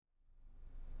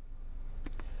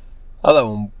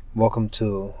Hello and welcome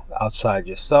to Outside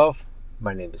Yourself.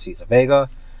 My name is Cesar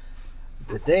Vega.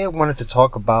 Today I wanted to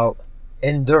talk about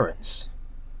endurance,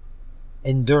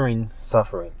 enduring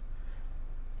suffering.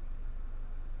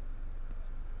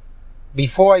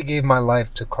 Before I gave my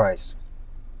life to Christ,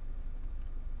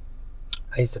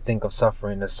 I used to think of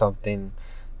suffering as something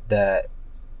that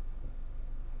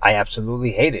I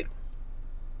absolutely hated.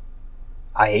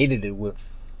 I hated it with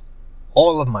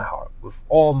all of my heart, with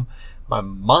all my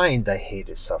mind. I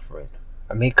hated suffering.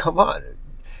 I mean, come on.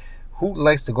 Who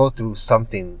likes to go through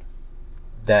something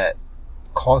that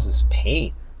causes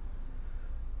pain,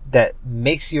 that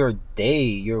makes your day,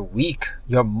 your week,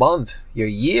 your month, your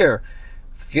year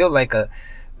feel like an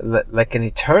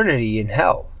eternity in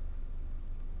hell?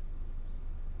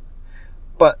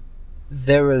 But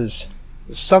there is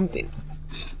something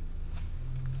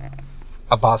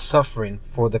about suffering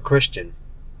for the Christian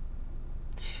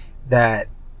that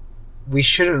we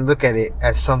shouldn't look at it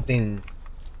as something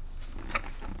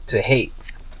to hate.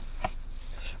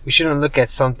 We shouldn't look at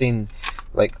something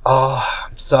like, oh,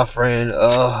 I'm suffering,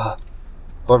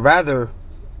 but rather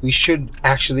we should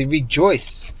actually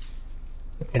rejoice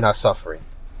in our suffering.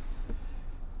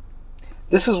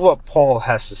 This is what Paul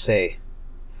has to say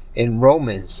in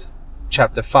Romans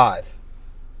chapter 5.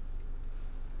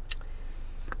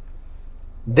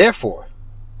 Therefore,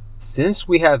 since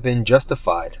we have been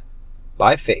justified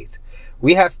by faith,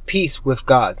 we have peace with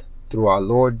God through our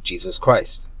Lord Jesus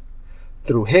Christ.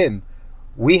 Through him,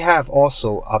 we have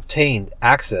also obtained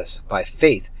access by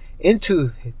faith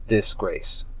into this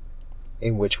grace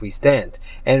in which we stand,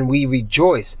 and we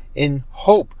rejoice in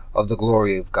hope of the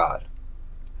glory of God.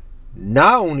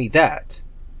 Not only that,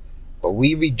 but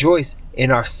we rejoice in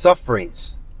our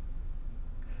sufferings,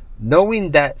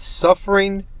 knowing that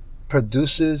suffering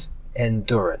produces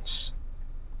endurance,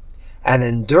 and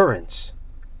endurance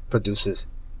produces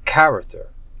character,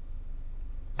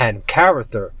 and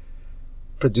character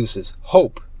produces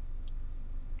hope,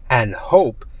 and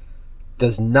hope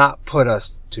does not put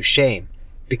us to shame,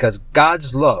 because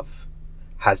God's love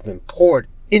has been poured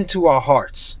into our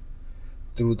hearts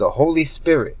through the Holy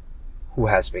Spirit who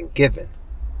has been given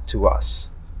to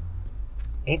us.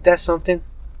 Ain't that something?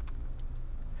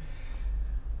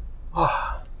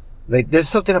 There's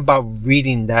something about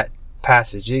reading that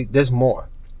passage. There's more.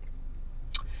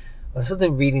 There's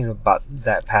something reading about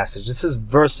that passage. This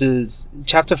is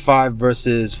chapter 5,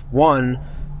 verses 1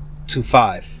 to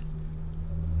 5.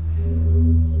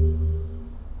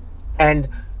 And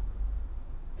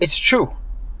it's true.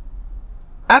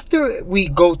 After we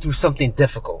go through something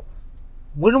difficult,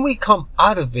 when we come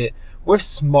out of it, we're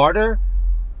smarter,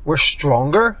 we're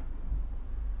stronger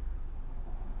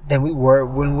than we were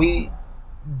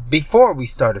before we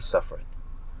started suffering.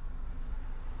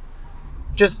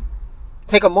 Just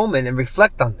take a moment and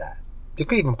reflect on that. You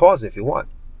could even pause if you want.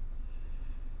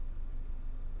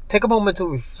 Take a moment to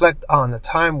reflect on the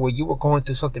time where you were going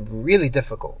through something really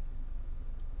difficult.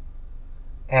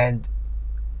 And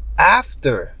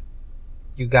after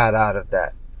you got out of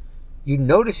that, you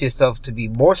notice yourself to be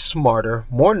more smarter,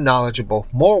 more knowledgeable,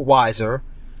 more wiser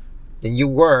than you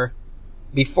were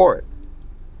before it.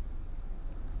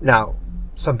 Now,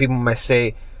 some people might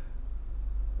say,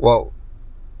 well,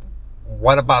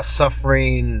 what about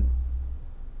suffering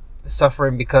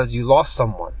because you lost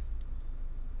someone?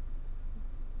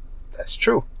 That's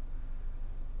true.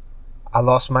 I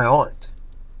lost my aunt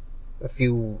a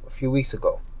few weeks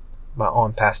ago. My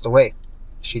aunt passed away.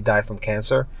 She died from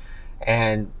cancer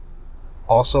and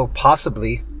also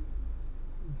possibly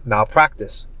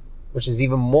malpractice, which is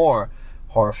even more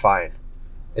horrifying.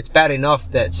 It's bad enough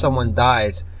that someone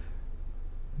dies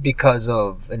because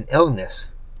of an illness,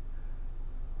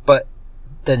 but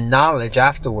the knowledge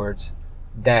afterwards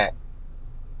that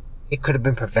it could have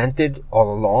been prevented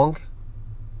all along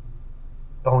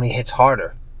only hits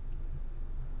harder.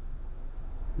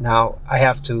 Now I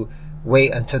have to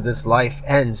wait until this life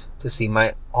ends to see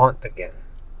my aunt again.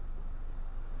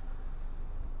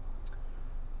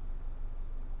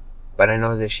 But I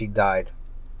know that she died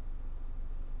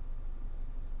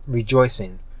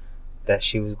rejoicing that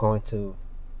she was going to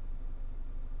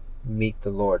meet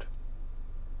the Lord.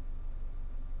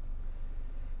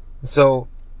 So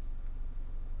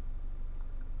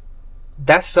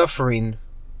that suffering,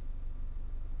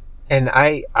 and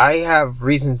I have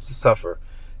reasons to suffer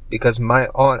because my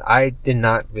aunt, I did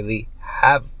not really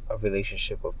have a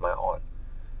relationship with my aunt,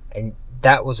 and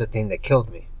that was the thing that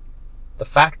killed me. The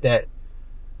fact that,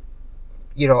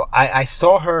 I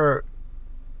saw her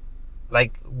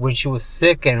like when she was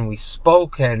sick, and we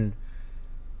spoke, and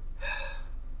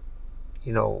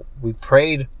we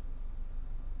prayed.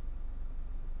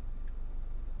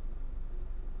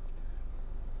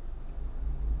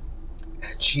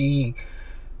 she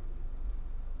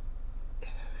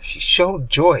showed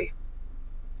joy.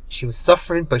 She was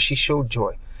suffering, but she showed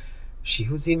joy. She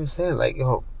was even saying like,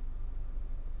 yo,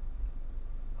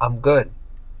 I'm good.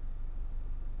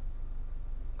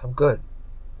 I'm good.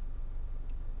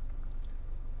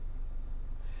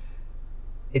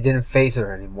 It didn't faze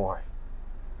her anymore.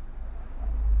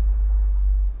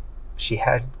 She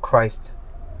had Christ.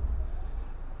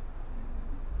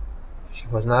 She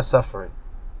was not suffering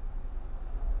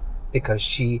because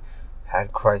she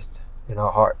had Christ in her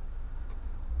heart.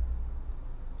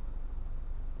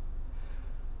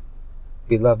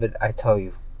 Beloved, I tell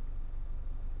you,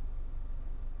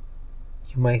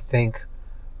 you might think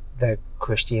that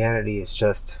Christianity is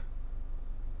just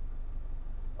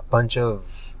a bunch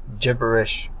of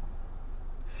gibberish.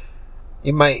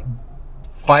 You might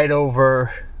fight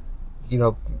over,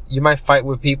 you might fight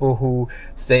with people who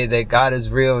say that God is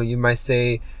real. You might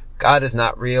say God is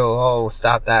not real. Oh,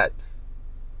 stop that.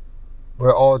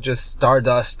 We're all just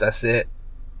stardust. That's it.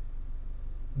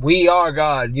 We are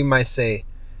God, you might say,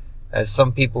 as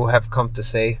some people have come to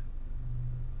say.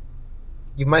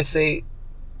 You might say,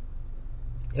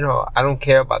 I don't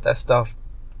care about that stuff.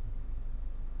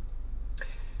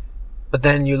 But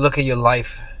then you look at your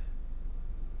life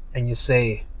and you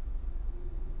say,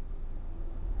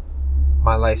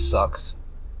 my life sucks.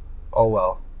 Oh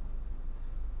well.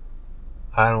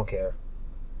 I don't care.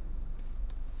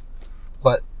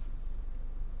 But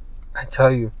I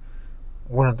tell you,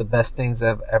 one of the best things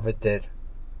I've ever did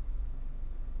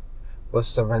was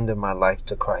surrender my life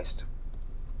to Christ.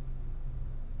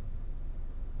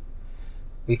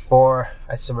 Before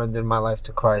I surrendered my life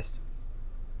to Christ,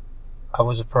 I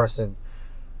was a person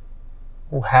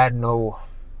who had no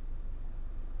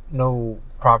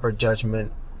proper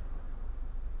judgment,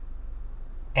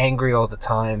 angry all the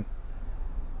time,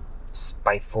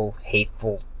 spiteful,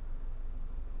 hateful.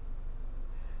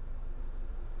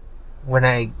 When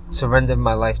I surrendered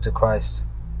my life to Christ,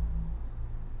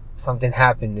 something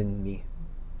happened in me.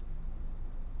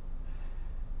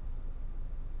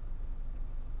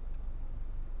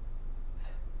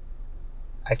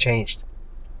 I changed.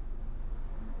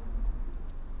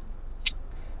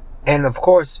 And of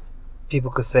course,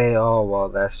 people could say, oh, well,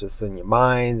 that's just in your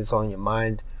mind, it's on your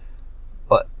mind.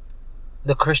 But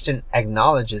the Christian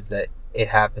acknowledges that it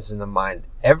happens in the mind.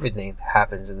 Everything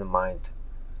happens in the mind.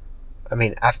 I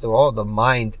mean, after all, the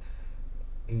mind,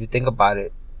 if you think about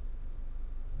it,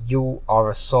 you are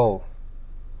a soul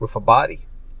with a body.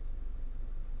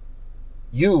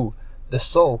 You, the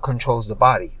soul, controls the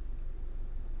body.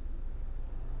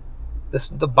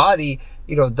 The body,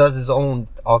 does its own,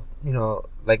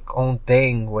 own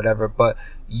thing, whatever. But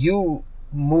you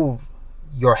move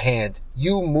your hand.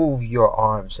 You move your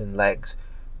arms and legs.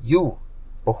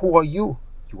 But who are you?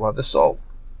 You are the soul.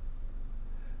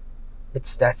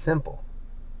 It's that simple.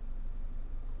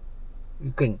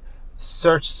 You can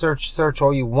search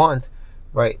all you want,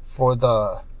 right, for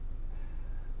the,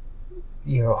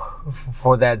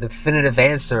 for that definitive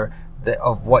answer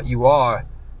of what you are.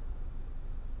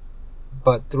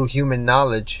 But through human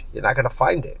knowledge, you're not going to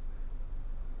find it.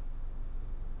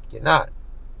 You're not.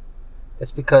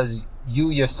 That's because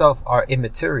you yourself are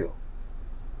immaterial.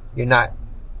 You're not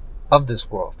of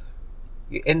this world.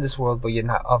 You're in this world, but you're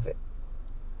not of it.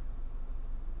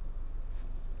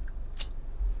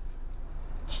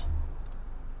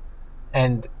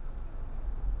 And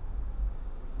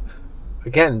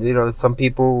again, some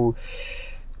people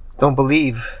don't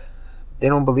believe. They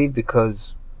don't believe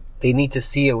because they need to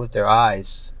see it with their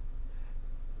eyes.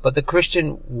 But the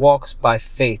Christian walks by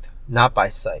faith, not by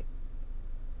sight.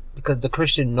 Because the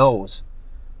Christian knows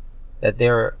that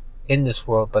they're in this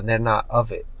world, but they're not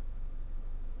of it.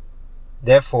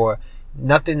 Therefore,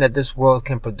 nothing that this world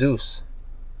can produce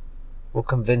will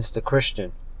convince the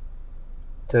Christian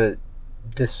to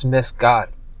dismiss God,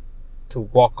 to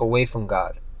walk away from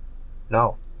God.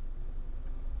 No.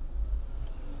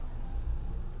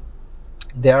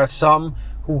 There are some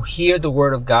who hear the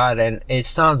word of God and it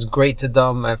sounds great to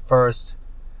them at first,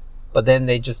 but then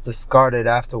they just discard it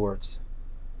afterwards.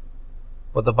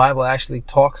 But the Bible actually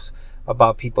talks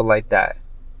about people like that.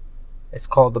 It's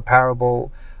called the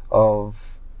parable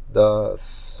of the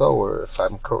sower, if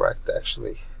I'm correct,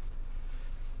 actually.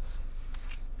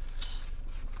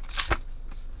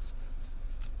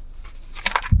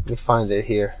 Let me find it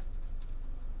here.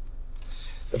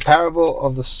 The parable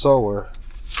of the sower.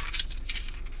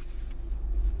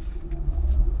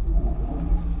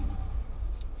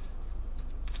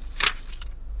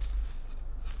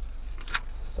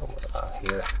 Somewhere out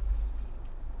here.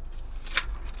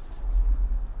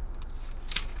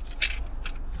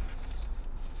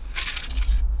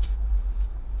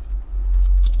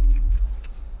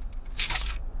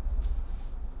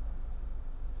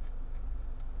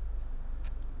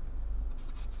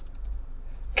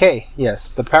 Okay,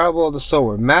 yes, the parable of the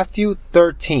sower. Matthew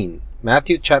 13.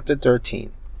 Matthew chapter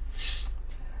 13.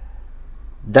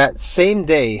 That same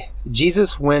day,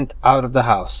 Jesus went out of the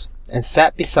house and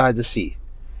sat beside the sea,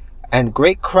 and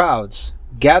great crowds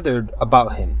gathered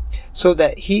about him, so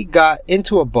that he got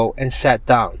into a boat and sat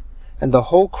down, and the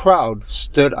whole crowd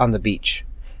stood on the beach.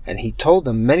 And he told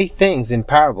them many things in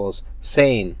parables,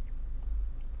 saying,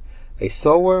 A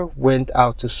sower went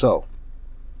out to sow,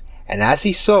 and as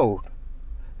he sowed,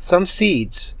 some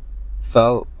seeds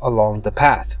fell along the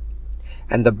path,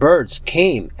 and the birds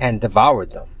came and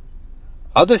devoured them.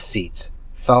 Other seeds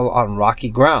fell on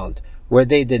rocky ground, where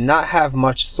they did not have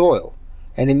much soil,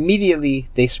 and immediately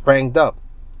they sprang up,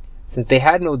 since they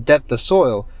had no depth of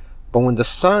soil. But when the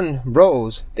sun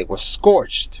rose, they were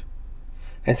scorched,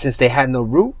 and since they had no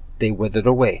root, they withered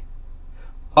away.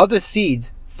 Other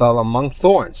seeds fell among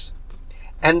thorns,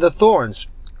 and the thorns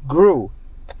grew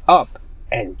up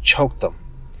and choked them.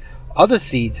 Other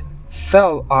seeds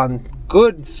fell on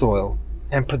good soil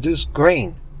and produced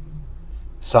grain,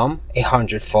 some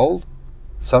 100-fold,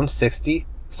 some 60,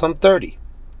 some 30.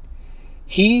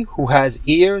 He who has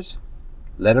ears,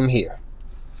 let him hear.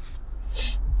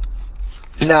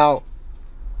 Now,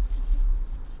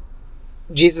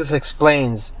 Jesus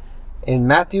explains in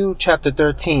Matthew chapter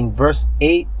 13, verse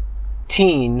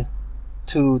 18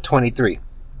 to 23.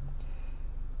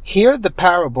 Hear the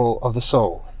parable of the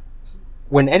sower.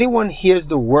 When anyone hears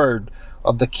the word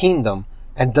of the kingdom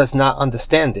and does not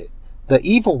understand it, the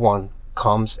evil one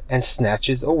comes and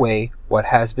snatches away what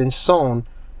has been sown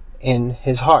in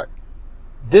his heart.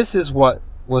 This is what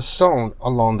was sown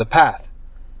along the path.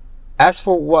 As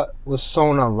for what was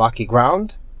sown on rocky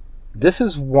ground, this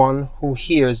is one who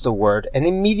hears the word and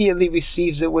immediately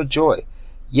receives it with joy.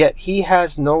 Yet he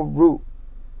has no root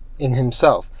in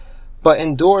himself, but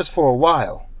endures for a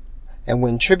while. And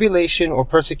when tribulation or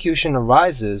persecution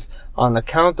arises on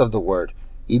account of the word,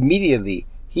 immediately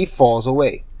he falls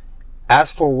away.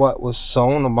 As for what was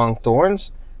sown among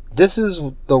thorns, this is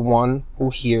the one who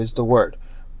hears the word,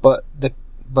 but the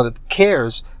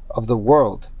cares of the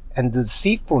world and the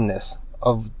deceitfulness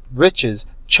of riches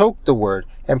choke the word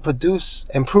and proves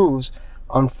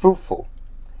unfruitful.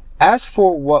 As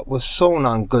for what was sown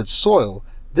on good soil,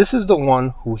 this is the one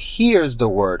who hears the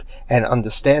word and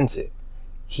understands it.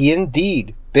 He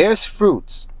indeed bears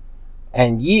fruits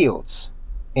and yields,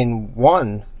 in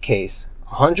one case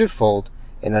 100-fold,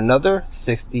 in another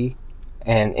 60,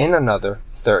 and in another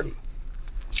 30.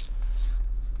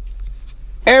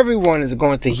 Everyone is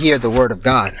going to hear the word of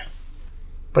God,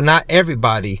 but not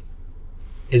everybody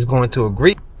is going to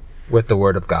agree with the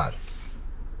word of God.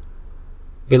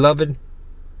 Beloved,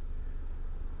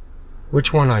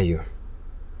 which one are you?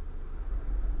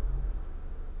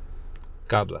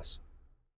 God bless.